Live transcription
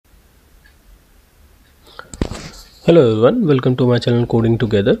Hello everyone, welcome to my channel Coding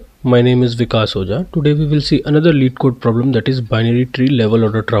Together. My name is Vikas Oja. Today we will see another Leetcode problem, that is binary tree level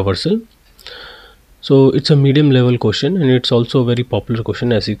order traversal. So it's a medium level question and it's also a very popular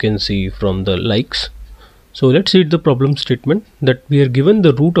question, as you can see from the likes. So let's read the problem statement that we are given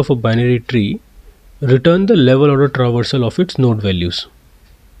the root of a binary tree. Return the level order traversal of its node values.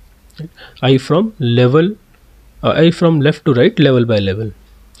 I from left to right, level by level.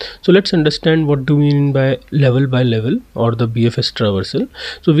 So let's understand what do we mean by level or the BFS traversal.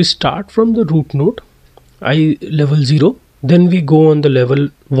 So we start from the root node I level 0, then we go on the level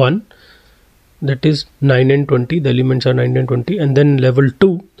 1, that is 9 and 20, the elements are 9 and 20, and then level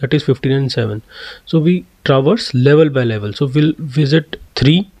 2, that is 15 and 7. So we traverse level by level. So we'll visit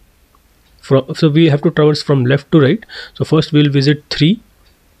 3 so we have to traverse from left to right. So first we'll visit 3,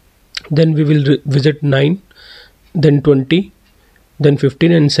 then we will visit 9, then 20, then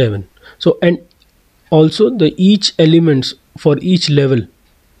 15 and 7. So and also the each elements for each level,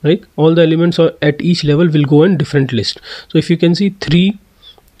 right, all the elements are at each level will go in different list. So if you can see, 3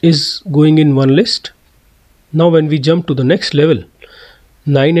 is going in one list. Now when we jump to the next level,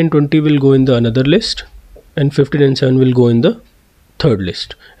 9 and 20 will go in the another list, and 15 and 7 will go in the third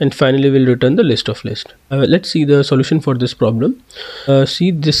list, and finally we'll return the list of list. Let's see the solution for this problem.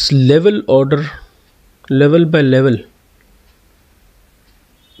 See this level by level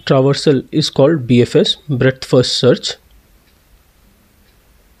traversal is called BFS, breadth first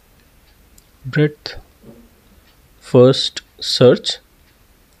search.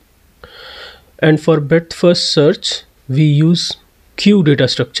 And for breadth first search we use queue data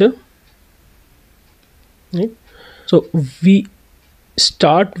structure, right? So we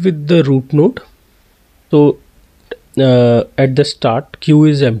start with the root node. So at the start queue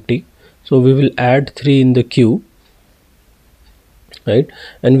is empty, so we will add 3 in the queue, right?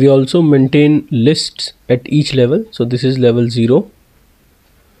 And we also maintain lists at each level. So this is level 0,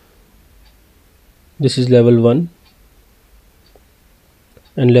 this is level 1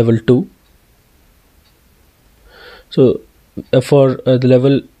 and level 2. So for the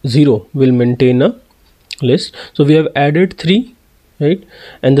level 0 we'll maintain a list. So we have added 3, right,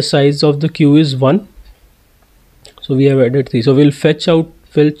 and the size of the queue is 1. So we have added 3, so we'll fetch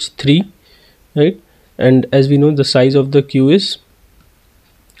 3, right, and as we know the size of the queue is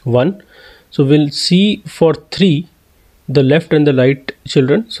 1. So we'll see for 3 the left and the right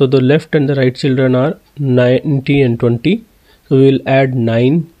children. So the left and the right children are 90 and 20. So we'll add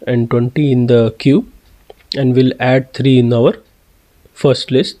 9 and 20 in the queue, and we'll add 3 in our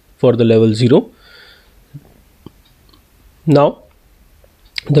first list for the level 0. Now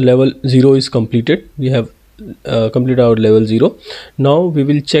the level 0 is completed. We have completed our level 0. Now we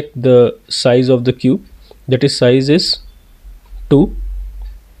will check the size of the queue, that is size is 2.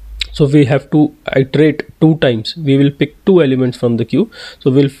 So we have to iterate 2 times. We will pick 2 elements from the queue.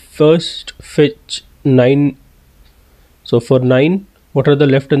 So we'll first fetch 9. So for 9, what are the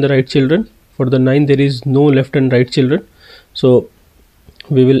left and the right children? For the 9 there is no left and right children, so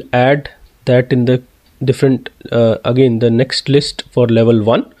we will add that in the different again the next list for level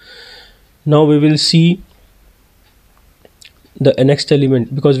 1. Now we will see the next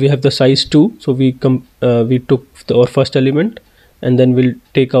element, because we have the size 2, so we took our first element, and then we'll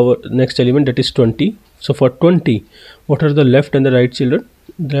take our next element, that is 20. So for 20, what are the left and the right children?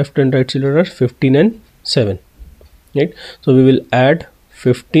 Left and right children are 15 and 7, right? So we will add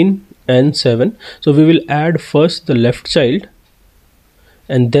 15 and 7. So we will add first the left child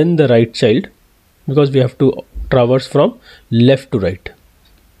and then the right child, because we have to traverse from left to right.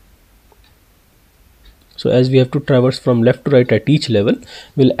 So as we have to traverse from left to right at each level,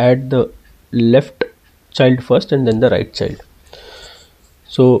 we'll add the left child first and then the right child.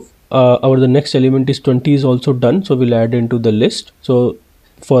 So the next element is 20 is also done, so we'll add into the list. So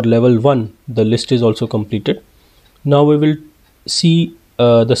for level 1 the list is also completed. Now we will see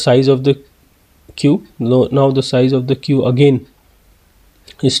the size of the queue. Now the size of the queue again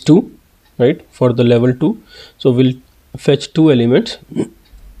is 2, right, for the level 2. So we'll fetch 2 elements.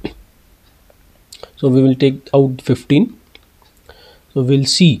 So we will take out 15. So we'll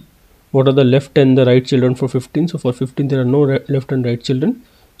see what are the left and the right children for 15. So for 15 there are no left and right children,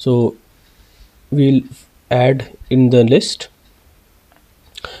 so we'll add in the list.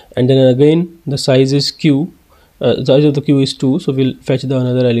 And then again the size is queue, the size of the queue is 2, so we'll fetch the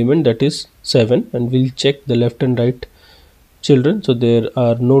another element, that is 7, and we'll check the left and right children. So there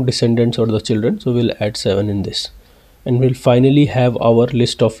are no descendants or the children, so we'll add 7 in this, and we'll finally have our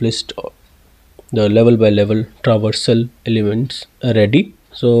list, the level by level traversal elements ready.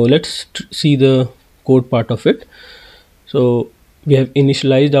 So let's see the code part of it. So we have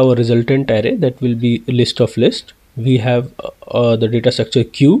initialized our resultant array, that will be a list of list. we have the data structure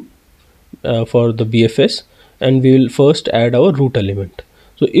Q for the BFS, and we will first add our root element.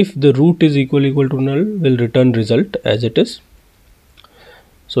 So if the root is equal to null, we'll return result as it is.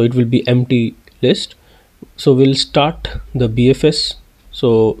 So it will be empty list. So we'll start the BFS.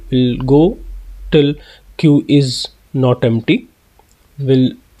 So we'll go till Q is not empty.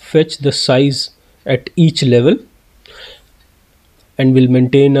 We'll fetch the size at each level, and we'll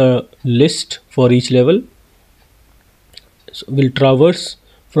maintain a list for each level. So we'll traverse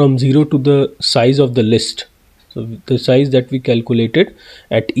from 0 to the size of the list. So the size that we calculated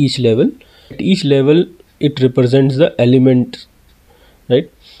at each level. At each level, it represents the element,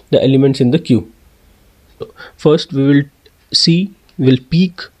 right? The elements in the queue. So first, we will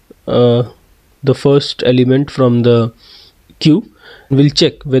peek the first element from the queue. We'll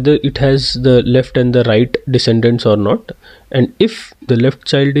check whether it has the left and the right descendants or not. And if the left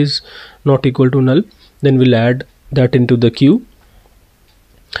child is not equal to null, then we'll add that into the queue.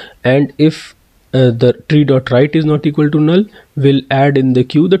 And if the tree.right is not equal to null, we'll add in the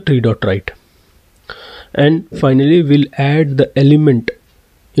queue the tree.right. And finally, we'll add the element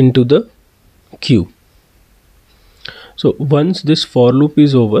into the queue. So once this for loop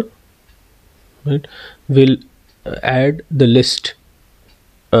is over, right, we'll add the list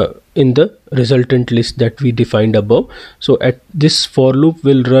in the resultant list that we defined above. So at this for loop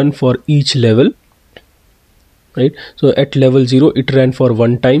will run for each level, right? So at level 0 it ran for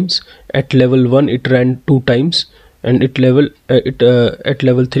 1 times, at level 1 it ran 2 times, and at level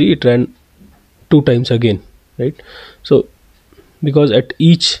 3 it ran 2 times again, right? So because at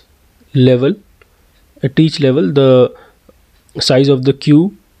each level the size of the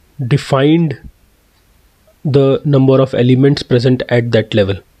queue defined the number of elements present at that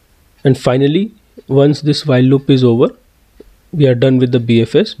level. And finally, once this while loop is over, we are done with the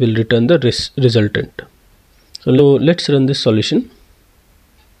BFS. We'll return the resultant. So let's run this solution.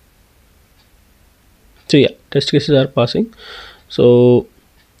 So yeah, test cases are passing. So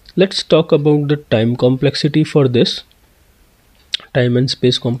let's talk about the time complexity for this, time and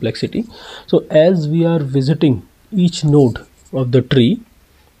space complexity. So as we are visiting each node of the tree,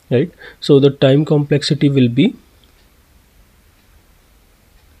 right, so the time complexity will be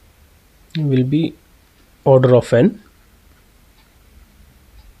order of n,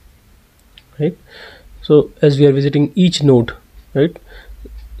 right? So as we are visiting each node, right,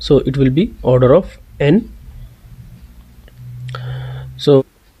 so it will be order of n. So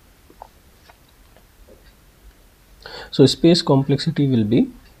space complexity will be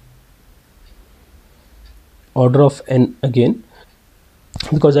order of n again,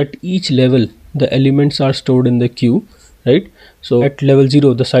 because at each level the elements are stored in the queue, right? So at level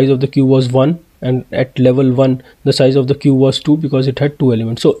 0 the size of the queue was 1, and at level 1 the size of the queue was 2 because it had 2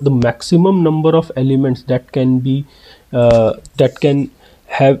 elements. So the maximum number of elements that we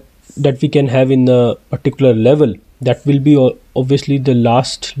can have in a particular level, that will be obviously the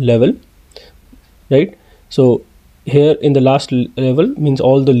last level, right? So here in the last level means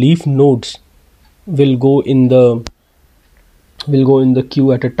all the leaf nodes will go in the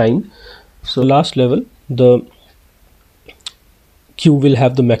queue at a time. So last level the queue will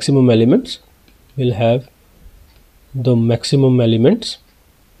have the maximum elements,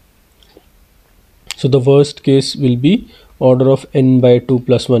 so the worst case will be order of n by 2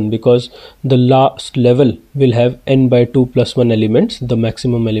 plus 1, because the last level will have n by 2 plus 1 elements, the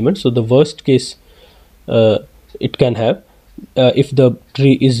maximum elements. So the worst case it can have, if the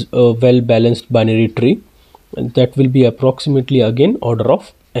tree is a well balanced binary tree, that will be approximately again order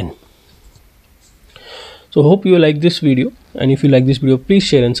of n. So hope you like this video, and if you like this video, please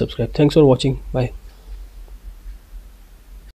share and subscribe. Thanks for watching. Bye.